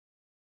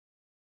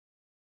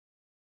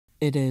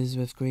It is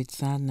with great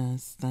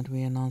sadness that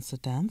we announce the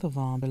death of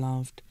our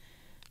beloved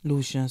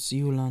Lucius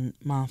Hughlan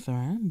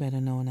Mathurin, better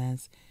known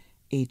as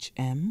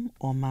HM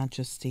or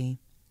Majesty,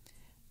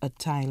 a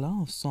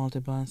tiler of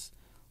Saltibus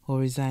who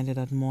resided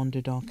at Mont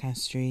de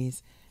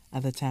Castries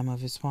at the time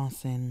of his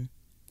passing.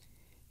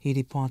 He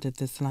departed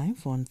this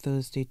life on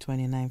Thursday,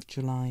 29th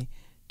July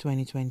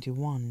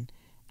 2021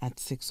 at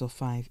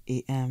 6:05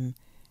 a.m.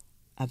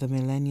 at the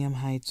Millennium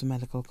Heights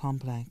Medical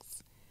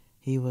Complex.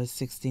 He was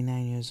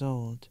 69 years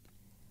old.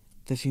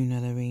 The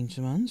funeral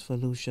arrangements for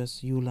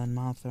Lucius Hughlan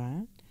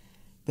Mathurin,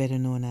 better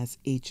known as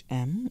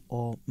HM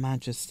or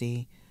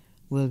Majesty,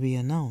 will be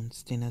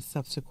announced in a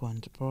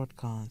subsequent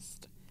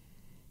broadcast.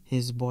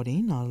 His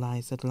body now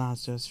lies at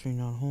Lazarus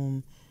Funeral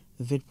Home,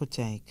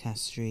 Vidpote,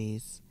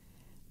 Castries.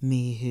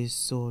 May his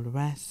soul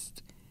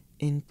rest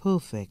in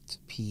perfect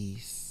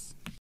peace.